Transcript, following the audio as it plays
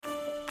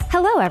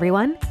Hello,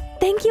 everyone.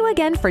 Thank you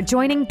again for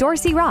joining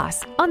Dorsey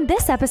Ross on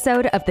this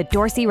episode of The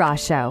Dorsey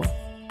Ross Show.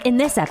 In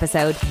this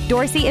episode,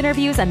 Dorsey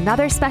interviews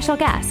another special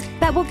guest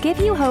that will give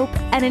you hope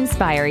and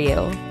inspire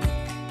you.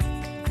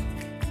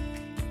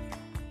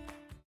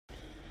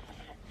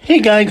 Hey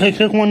guys, I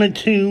just wanted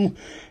to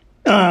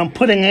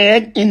put an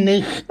ad in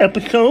this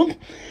episode.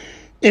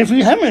 If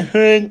you haven't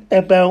heard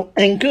about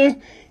Anchor,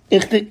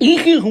 it's the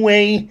easiest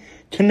way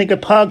to make a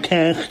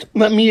podcast.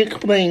 Let me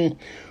explain.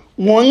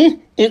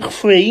 One, it's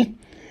free.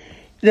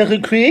 There's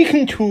a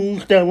creation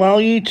tools that allow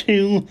you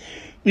to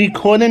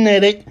record and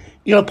edit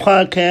your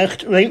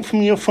podcast right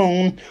from your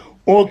phone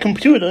or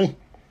computer.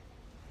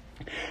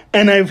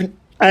 And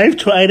I've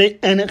tried it,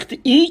 and it's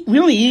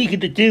really easy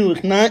to do.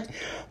 It's not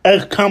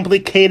as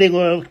complicated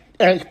or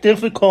as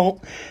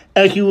difficult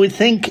as you would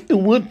think it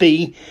would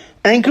be.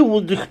 Anchor will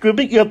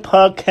distribute your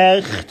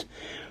podcast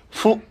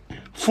for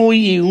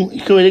you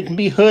so it can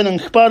be heard on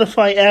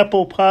Spotify,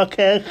 Apple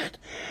Podcasts,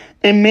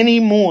 and many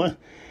more.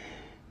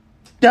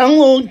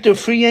 Download the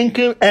free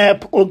Anchor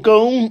app or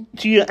go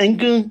to your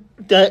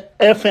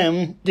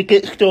Anchor.fm to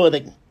get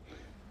started.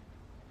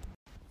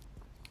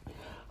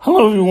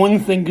 Hello everyone,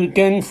 thank you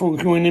again for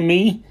joining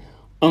me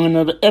on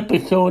another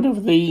episode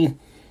of the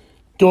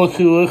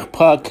Dorsey Ross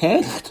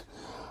podcast.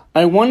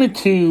 I wanted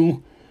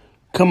to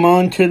come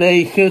on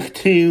today just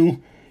to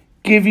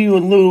give you a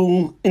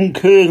little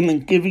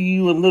encouragement, give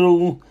you a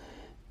little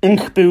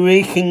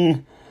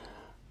inspiration,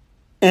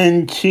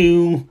 and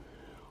to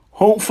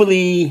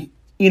hopefully,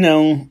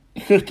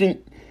 just to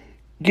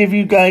give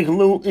you guys a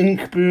little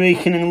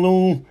inspiration and a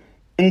little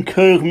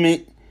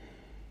encouragement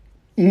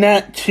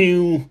not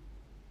to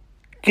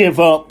give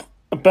up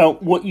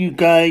about what you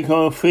guys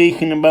are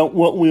facing, about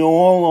what we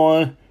all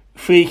are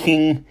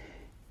facing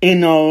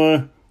in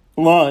our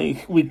lives,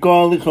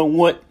 regardless of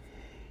what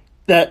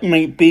that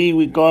might be,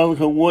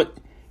 regardless of what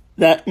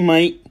that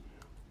might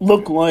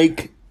look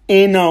like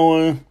in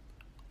our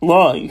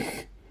lives.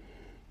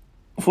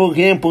 For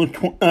example,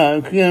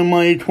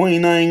 Jeremiah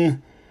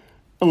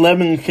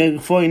 29:11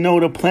 says, "For I know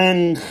the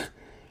plans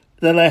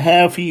that I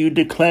have for you,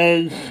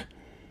 declares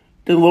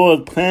the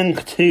Lord,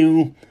 plans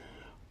to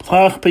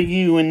prosper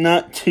you and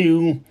not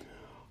to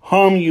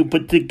harm you,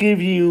 but to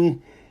give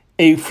you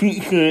a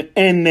future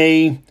and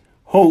a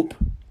hope."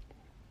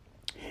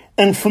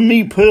 And for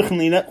me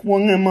personally, that's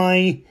one of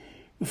my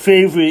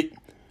favorite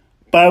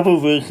Bible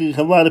verses.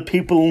 A lot of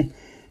people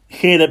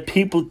say that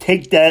people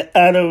take that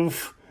out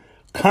of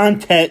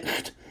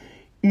context,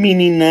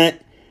 meaning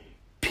that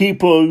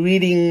people are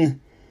reading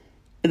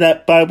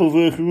that Bible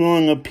verse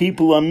wrong, or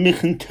people are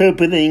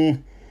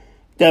misinterpreting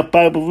that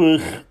Bible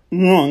verse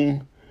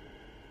wrong.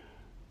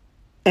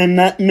 And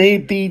that may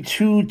be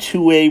true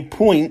to a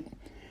point,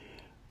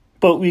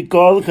 but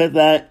regardless of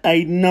that,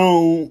 I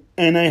know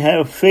and I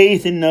have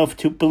faith enough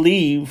to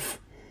believe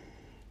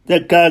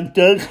that God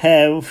does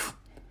have,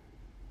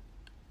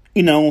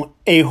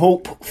 a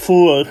hope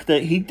for us,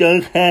 that He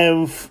does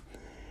have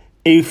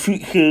a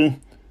future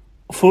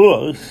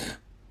for us.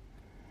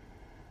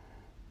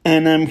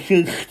 And I'm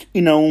just,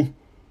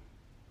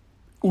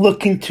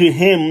 looking to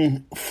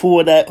Him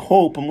for that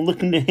hope. I'm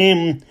looking to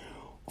Him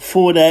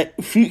for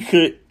that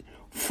future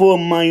for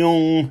my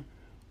own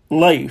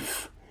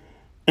life.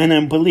 And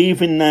I'm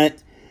believing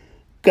that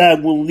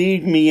God will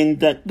lead me and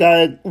that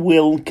God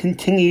will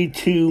continue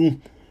to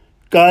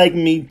guide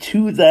me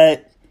to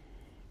that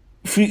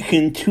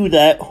future, to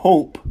that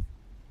hope.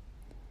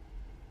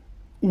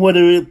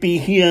 Whether it be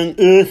here on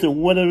earth or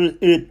whether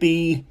it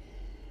be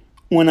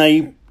when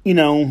I,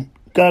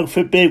 God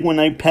forbid, when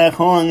I pass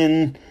on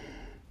and,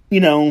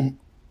 I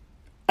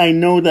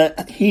know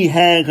that He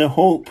has a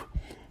hope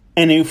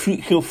and a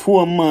future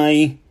for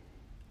my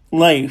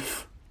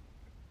life.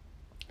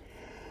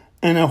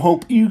 And I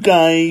hope you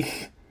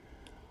guys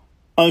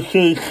are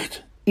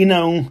just,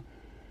 when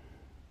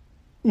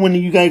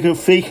you guys are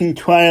facing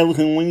trials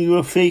and when you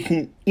are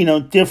facing,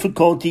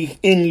 difficulties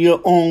in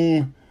your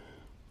own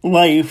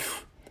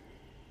life,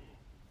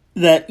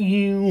 that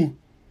you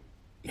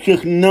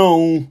just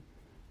know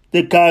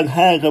that God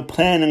has a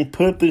plan and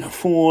purpose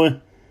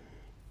for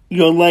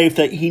your life,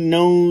 that He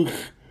knows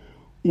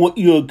what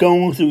you're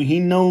going through. He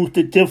knows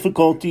the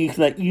difficulties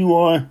that you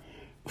are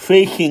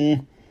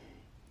facing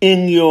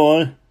in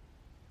your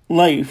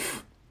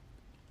life.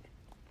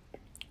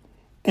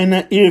 And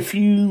that if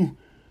you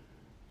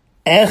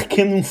ask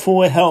Him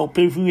for help,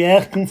 if you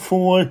ask Him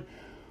for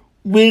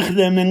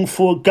wisdom and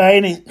for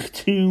guidance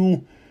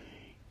to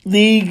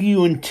lead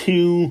you and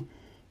to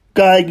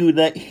guide you,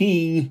 that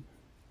He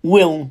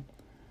will.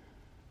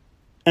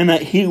 And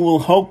that He will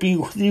help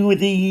you through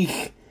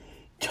these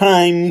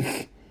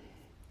times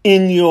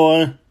in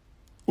your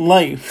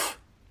life.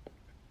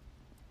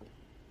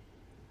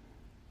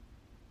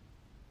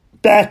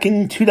 Back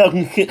in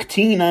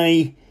 2016,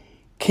 I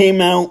came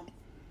out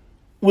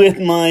with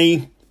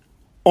my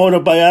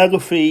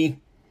autobiography,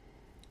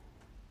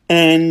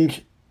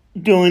 and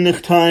during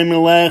this time, the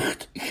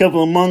last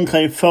several months,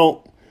 I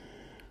felt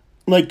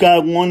like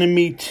God wanted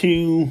me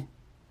to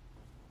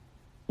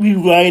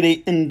rewrite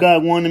it, and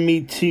God wanted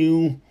me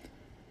to,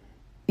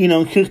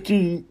 just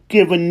to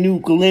give a new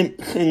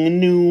glimpse and a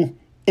new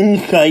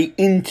insight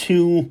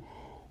into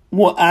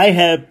what I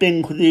have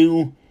been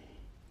through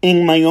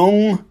in my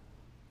own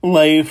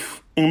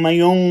life, in my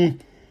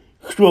own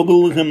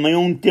struggles and my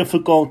own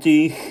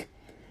difficulties.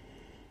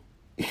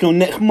 So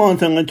next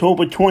month on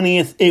October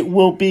 20th, it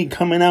will be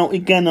coming out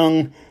again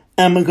on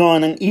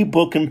Amazon and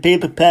ebook and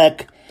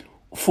paperback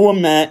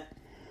format.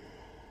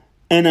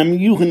 And I'm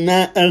using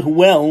that as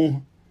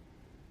well.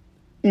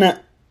 I'm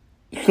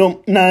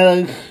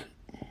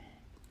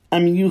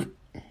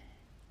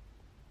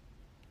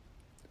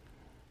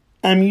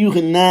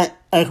using that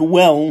as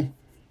well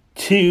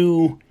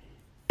to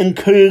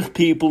encourage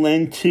people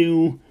and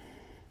to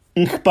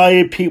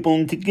inspire people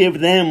and to give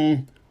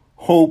them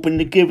hope and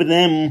to give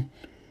them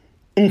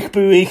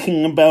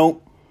inspiration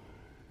about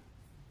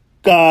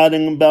God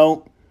and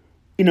about,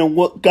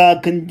 what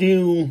God can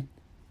do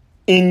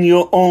in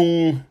your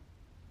own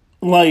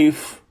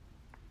life.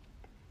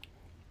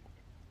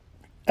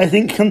 I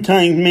think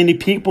sometimes many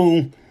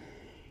people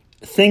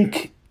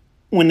think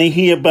when they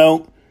hear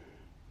about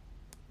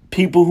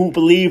people who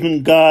believe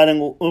in God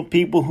or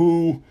people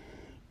who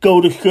go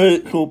to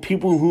church or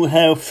people who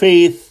have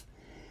faith,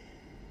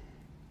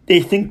 they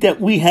think that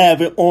we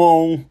have it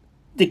all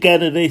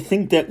together. They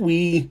think that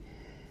we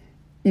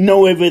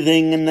know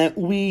everything and that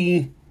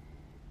we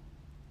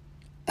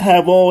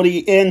have all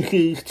the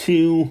answers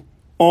to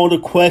all the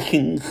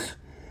questions.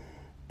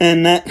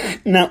 And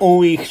that's not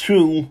always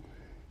true.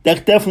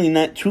 That's definitely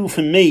not true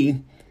for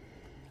me.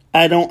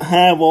 I don't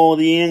have all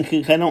the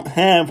answers. I don't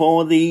have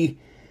all the,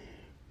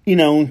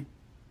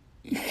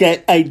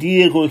 set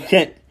ideas or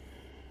set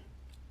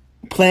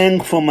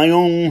plans for my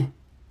own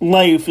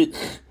life.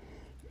 It's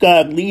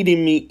God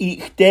leading me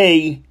each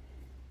day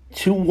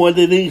to what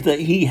it is that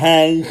He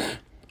has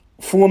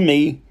for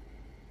me.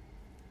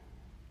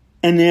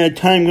 And there are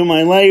times in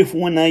my life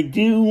when I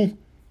do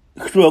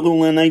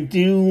struggle and I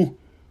do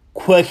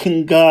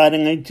question God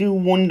and I do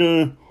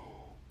wonder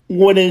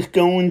what is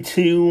going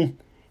to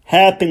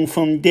happen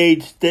from day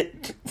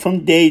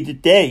to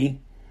day.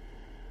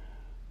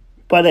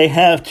 But I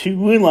have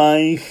to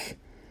realize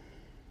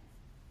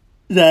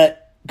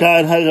that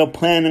God has a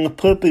plan and a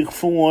purpose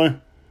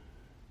for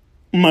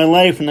my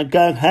life, and that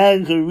God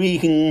has a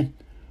reason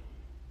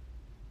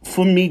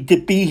for me to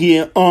be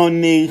here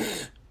on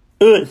this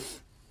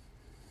earth.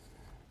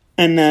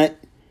 And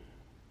that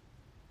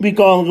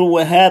regardless of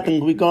what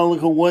happens,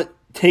 regardless of what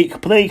takes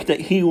place, that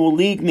He will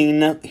lead me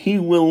and that He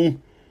will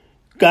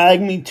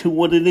guide me to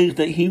what it is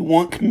that He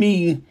wants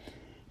me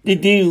to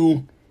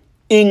do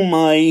in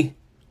my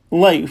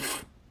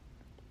life.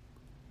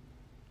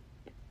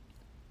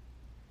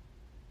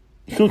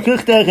 So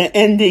just as an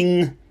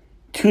ending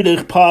to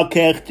this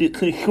podcast,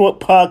 it's a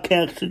short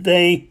podcast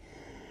today,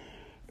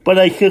 but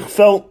I just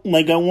felt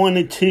like I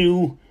wanted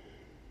to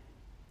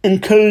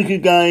encourage you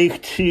guys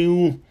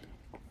to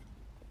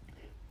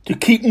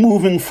keep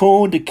moving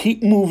forward, to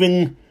keep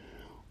moving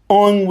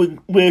on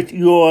with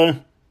your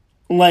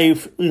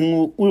life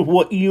and with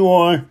what you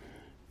are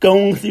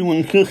going through,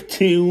 and just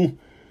to,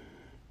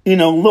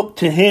 look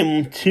to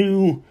Him,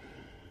 to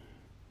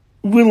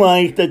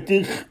realize that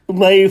this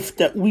life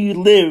that we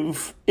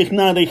live is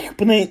not a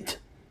sprint,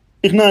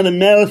 it's not a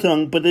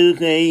marathon, but it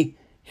is a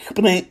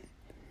sprint.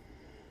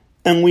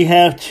 And we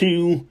have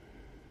to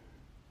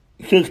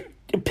just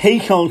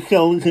pace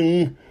ourselves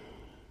in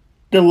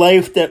the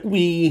life that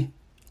we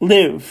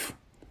live.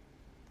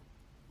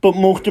 But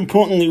most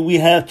importantly, we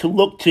have to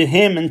look to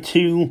Him and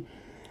to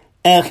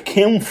ask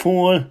Him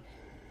for,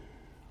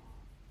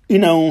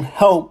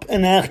 help,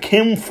 and ask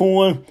Him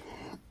for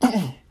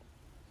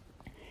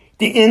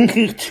the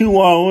answers to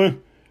our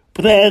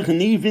prayers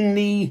and even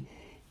the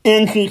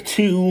answers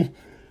to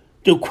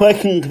the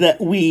questions that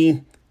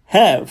we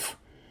have.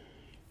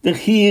 That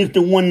He is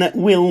the one that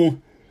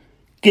will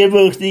give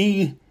us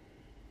the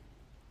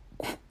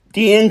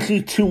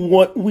answer to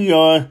what we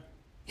are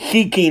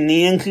seeking,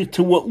 the answer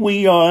to what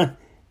we are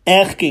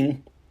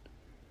asking.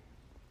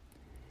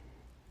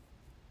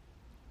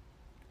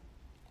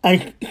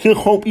 I just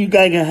hope you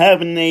guys are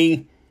having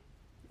a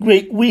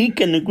great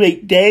week and a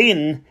great day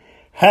and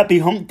happy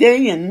hump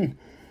day, and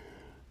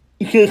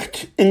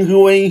just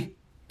enjoy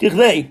this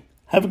day.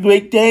 Have a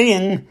great day,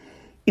 and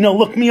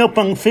look me up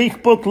on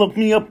Facebook, look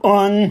me up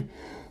on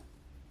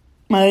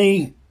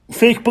my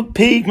Facebook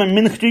page, my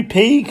ministry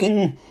page,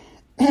 and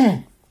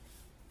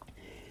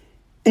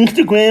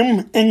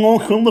Instagram, and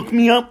also look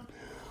me up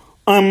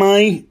on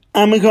my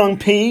Amazon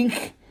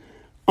page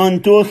on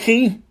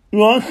Dorsey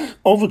Ross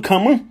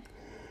Overcomer.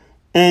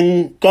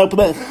 And God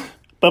bless.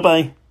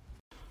 Bye-bye.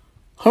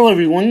 Hello,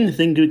 everyone.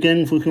 Thank you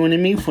again for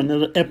joining me for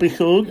another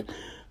episode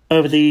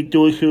of the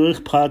Dorsey Ross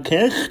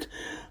podcast.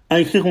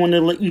 I just want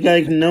to let you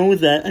guys know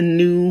that a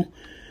new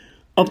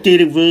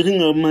updated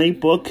version of my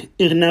book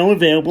is now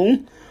available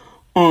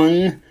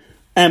on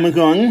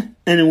Amazon,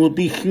 and it will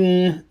be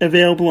soon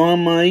available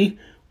on my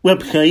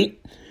website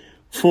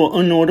for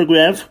an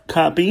autographed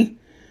copy.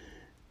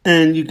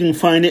 And you can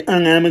find it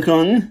on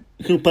Amazon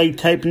just by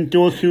typing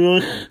Dorsey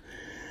Ross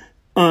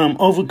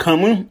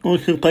Overcomer.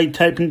 Also, by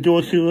typing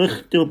Dorsey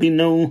Rush, should be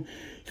no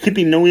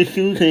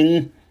issues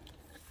in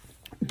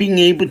being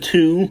able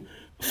to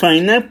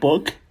find that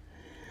book.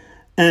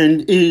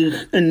 And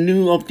is a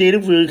new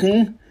updated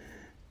version.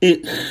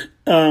 It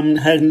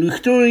has new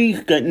stories,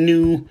 got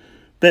new,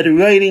 better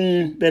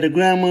writing, better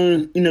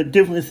grammar,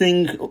 different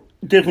things,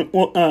 different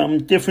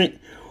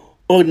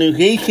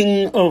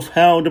organization of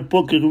how the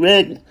book is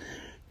read,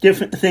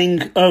 different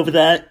things of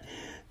that.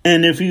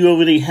 And if you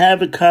already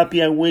have a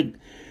copy, I would,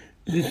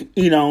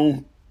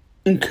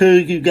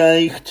 encourage you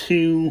guys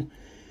to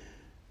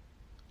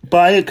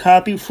buy a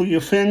copy for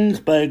your friends,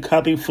 buy a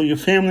copy for your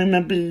family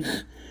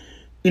members.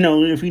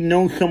 If you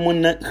know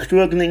someone that's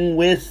struggling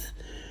with,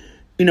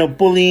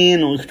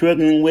 bullying or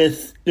struggling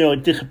with,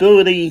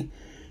 disability,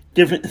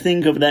 different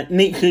things of that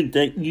nature,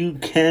 that you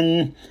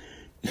can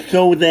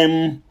show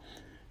them,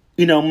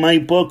 my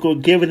book, or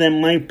give them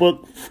my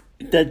book,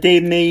 that they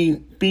may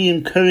be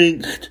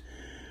encouraged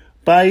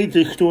by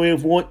the story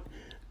of what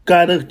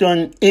God has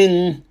done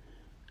in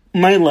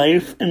my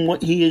life and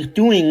what He is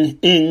doing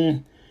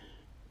in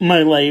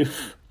my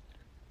life.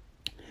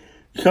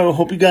 So I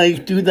hope you guys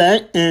do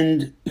that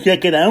and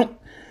check it out.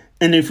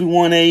 And if you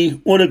want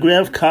a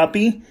autographed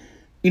copy,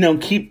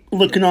 keep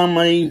looking on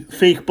my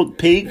Facebook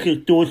page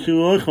at Dorsey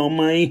Rush, or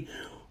my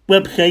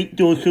website,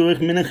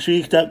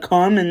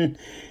 DorseyRushMinistries.com, and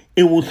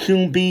it will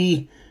soon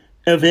be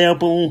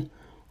available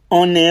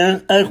on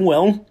there as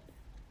well.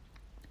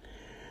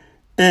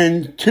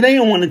 And today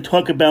I want to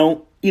talk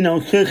about,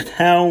 just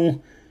how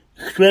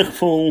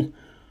stressful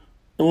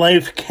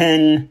life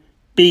can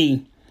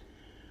be.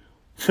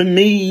 For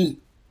me,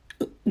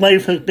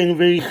 life has been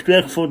very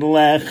stressful the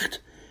last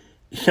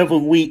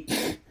several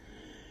weeks.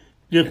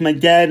 Just my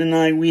dad and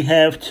I, we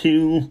have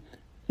to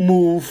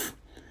move,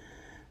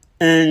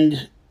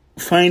 and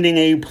finding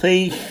a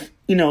place,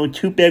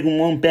 2-bedroom,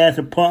 1-bath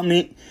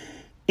apartment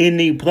in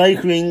the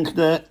price range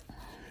that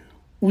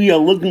we are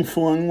looking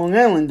for on Long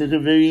Island is a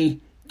very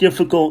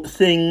difficult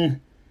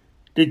thing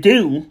to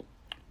do.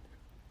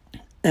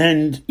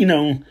 And,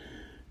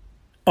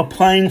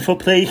 applying for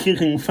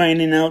places and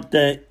finding out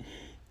that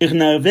it's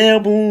not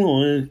available,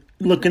 or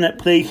looking at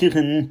places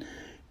and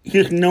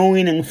just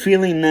knowing and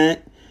feeling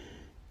that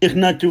it's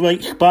not the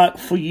right spot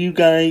for you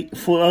guys,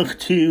 for us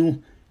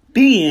to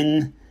be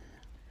in,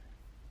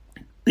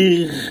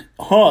 is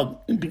hard,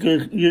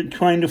 because you're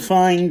trying to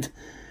find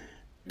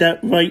that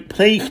right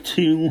place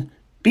to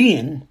be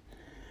in.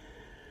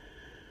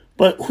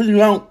 But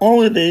throughout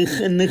all of this,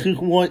 and this is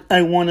what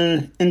I want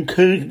to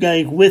encourage you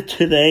guys with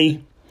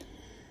today,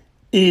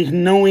 is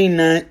knowing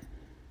that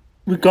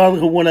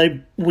regardless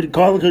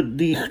of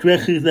the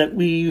stresses that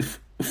we've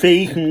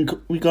faced,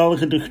 and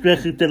regardless of the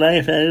stresses that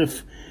I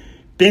have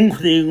been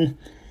through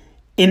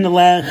in the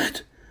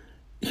last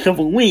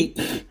several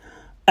weeks,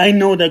 I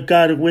know that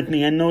God is with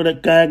me. I know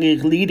that God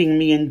is leading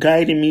me and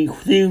guiding me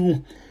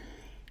through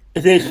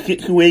this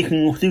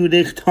situation, through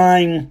this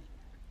time,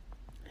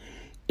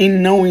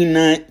 in knowing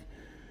that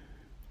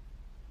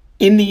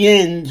in the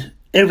end,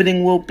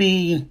 everything will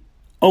be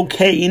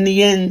okay. In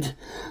the end,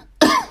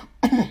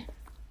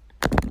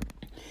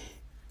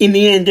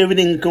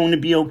 everything's going to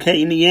be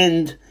okay. In the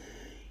end,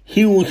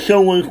 He will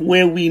show us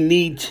where we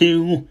need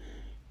to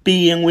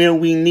be and where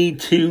we need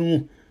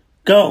to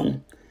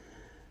go.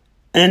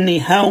 And the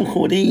house,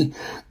 or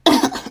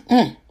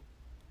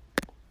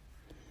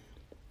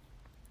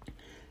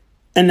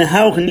and the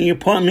house and the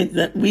apartment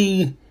that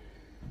we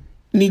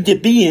need to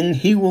be in,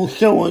 He will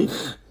show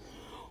us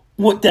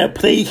what that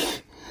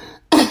place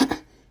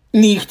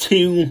needs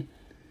to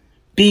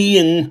be,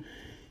 and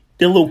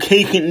the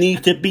location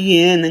needs to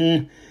be in,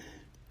 and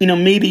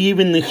maybe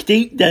even the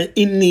state that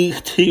it needs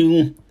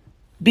to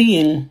be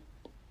in.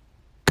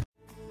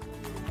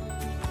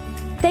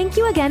 Thank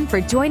you again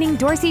for joining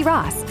Dorsey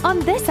Ross on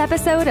this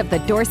episode of The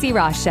Dorsey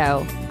Ross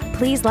Show.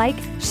 Please like,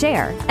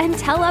 share, and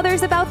tell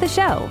others about the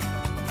show.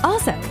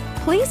 Also,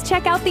 please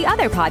check out the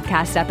other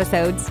podcast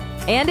episodes.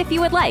 And if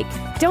you would like,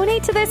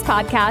 donate to this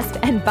podcast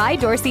and buy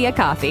Dorsey a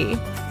coffee.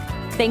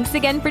 Thanks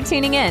again for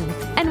tuning in,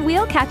 and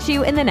we'll catch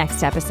you in the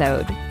next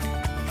episode.